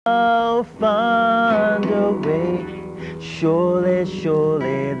I'll find a way. Surely,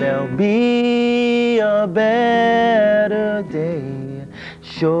 surely there'll be a better day.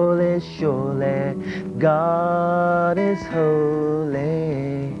 Surely, surely God is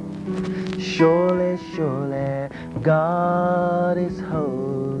holy. Surely, surely God is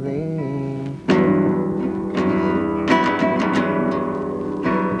holy.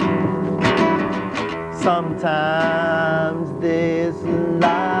 Sometimes this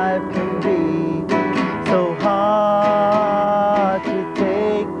life can be so hard to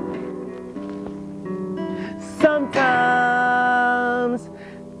take. Sometimes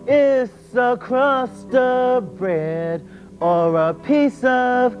it's a crust of bread or a piece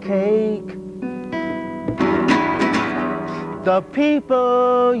of cake. The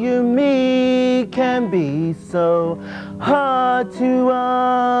people you meet can be so hard to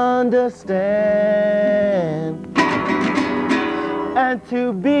understand. And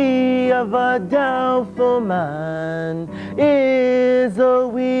to be of a doubtful mind is a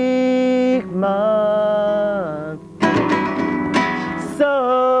weak mind.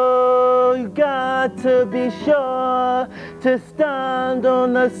 So you got to be sure to stand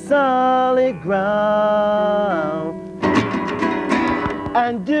on the solid ground.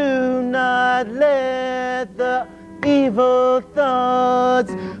 And do not let the evil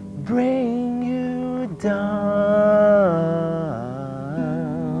thoughts bring you down.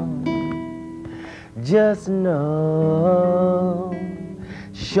 Just know,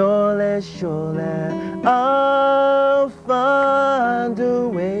 surely, surely I'll find a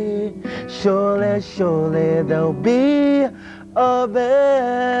way. Surely, surely there'll be a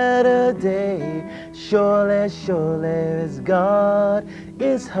better day. Surely, surely as God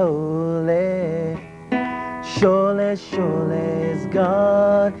is holy. Surely, surely as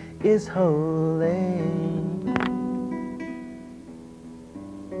God is holy.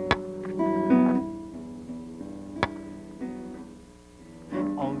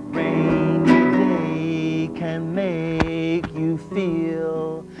 A rainy day can make you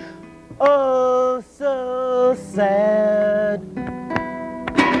feel oh so sad.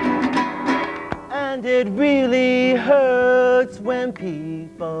 And it really hurts when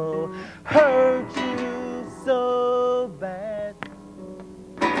people hurt you so bad.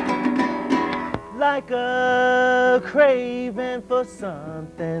 Like a craving for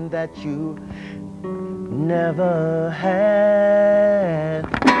something that you never had.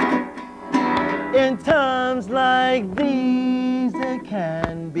 In times like these it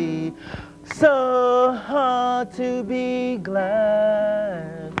can be so hard to be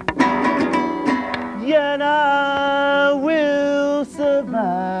glad. Yet I will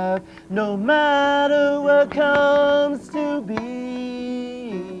survive no matter what comes to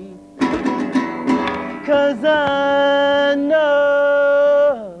be. 'Cause I know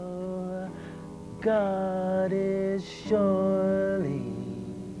God is surely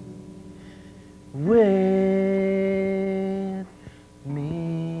with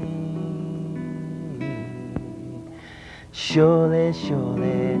me. Surely,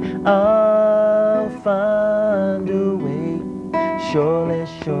 surely I'll find a way. Surely,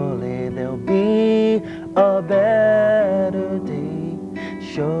 surely there'll be a better day.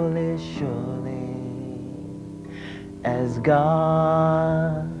 Surely, surely as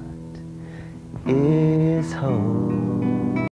God is holy.